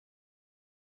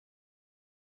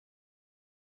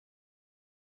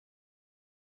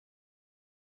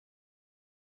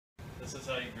This is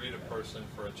how you greet a person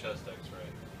for a chest x-ray.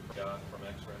 Scott from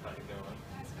X-ray, how you doing?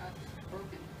 Hi Scott,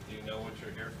 broken. Do you know what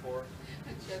you're here for?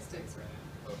 A chest x-ray.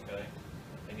 Okay.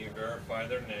 And you verify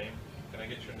their name. Can I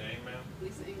get your name, ma'am?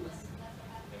 Lisa Inglis.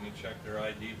 And you check their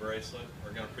ID bracelet.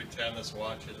 We're going to pretend this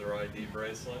watch is her ID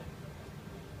bracelet.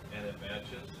 And it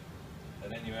matches.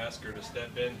 And then you ask her to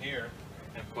step in here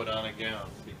and put on a gown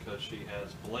because she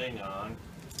has bling on.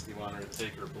 You want her to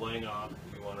take her bling off.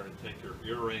 You want her to take her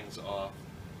earrings off,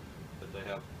 but they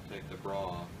have to take the bra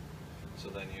off. So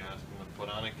then you ask them to put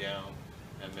on a gown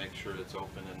and make sure it's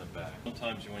open in the back.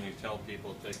 Sometimes when you tell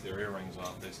people to take their earrings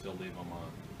off, they still leave them on.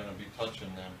 You're going to be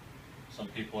touching them. Some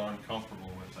people are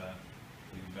uncomfortable with that.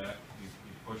 You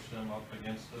push them up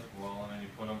against the wall and then you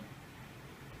put them,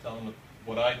 tell them to,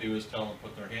 what I do is tell them to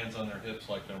put their hands on their hips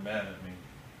like they're mad at me.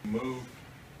 Move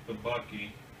the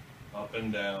bucky up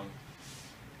and down,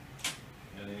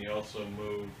 and then you also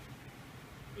move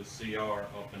the CR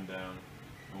up and down.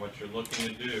 And what you're looking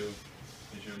to do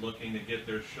is you're looking to get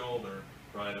their shoulder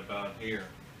right about here.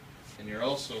 And you're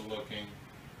also looking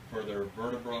for their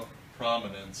vertebral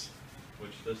prominence,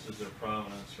 which this is their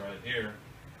prominence right here.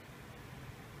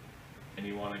 And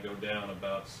you want to go down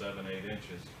about 7-8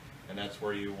 inches. And that's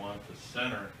where you want to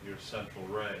center your central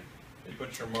ray. You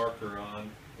put your marker on,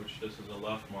 which this is a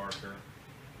left marker.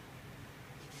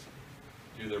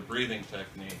 Do their breathing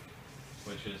technique,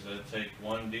 which is to take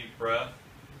one deep breath,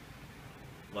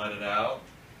 let it out,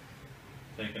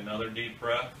 take another deep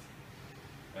breath,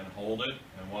 and hold it.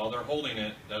 And while they're holding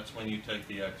it, that's when you take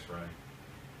the x-ray.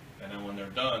 And then when they're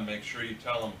done, make sure you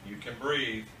tell them you can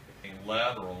breathe.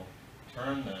 Lateral,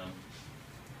 turn them.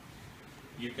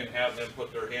 You can have them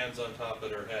put their hands on top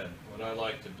of their head. What I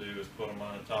like to do is put them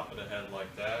on the top of the head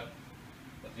like that.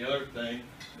 But the other thing,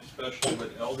 especially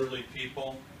with elderly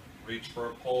people, reach for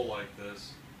a pole like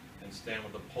this and stand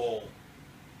with a pole.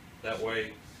 That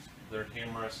way their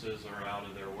humeruses are out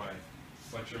of their way.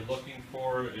 What you're looking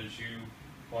for is you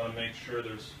want to make sure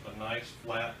there's a nice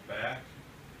flat back.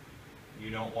 You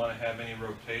don't want to have any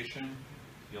rotation.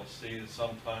 You'll see that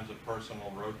sometimes a person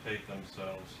will rotate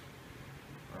themselves.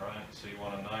 Alright, so you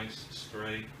want a nice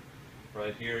straight.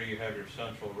 Right here you have your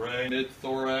central ray.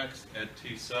 Mid-thorax at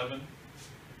T7.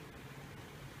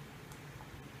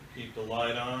 Keep the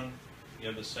light on. You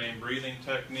have the same breathing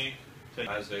technique.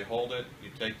 As they hold it, you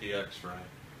take the x-ray.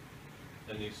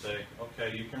 Then you say,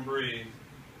 okay, you can breathe.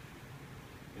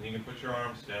 And you can put your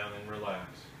arms down and relax.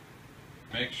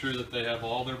 Make sure that they have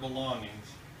all their belongings.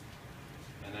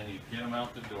 And then you get them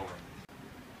out the door.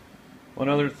 One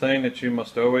other thing that you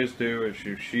must always do is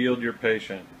you shield your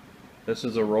patient. This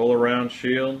is a roll-around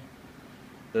shield.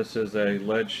 This is a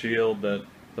lead shield that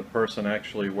the person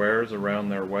actually wears around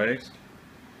their waist.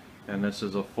 And this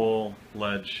is a full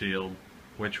lead shield,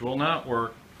 which will not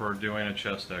work for doing a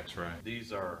chest x-ray.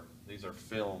 These are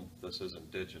film. This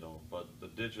isn't digital, but the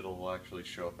digital will actually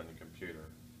show up in the computer.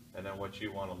 And then what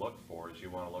you want to look for is you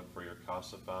want to look for your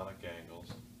costophonic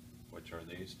angles, which are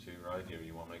these two right here.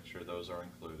 You want to make sure those are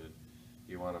included.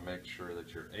 You want to make sure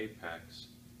that your apex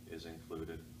is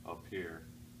included up here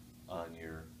on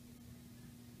your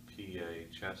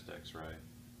PA chest x-ray.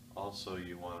 Also,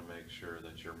 you want to make sure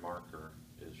that your marker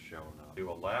is shown up. Do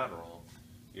a lateral,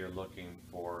 you're looking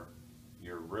for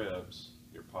your ribs,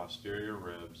 your posterior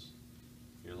ribs.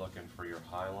 You're looking for your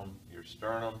hilum, your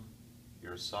sternum,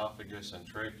 your esophagus, and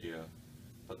trachea.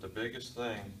 But the biggest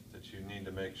thing that you need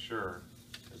to make sure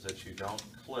is that you don't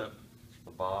clip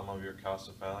the bottom of your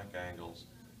costophonic angles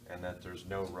and that there's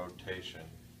no rotation.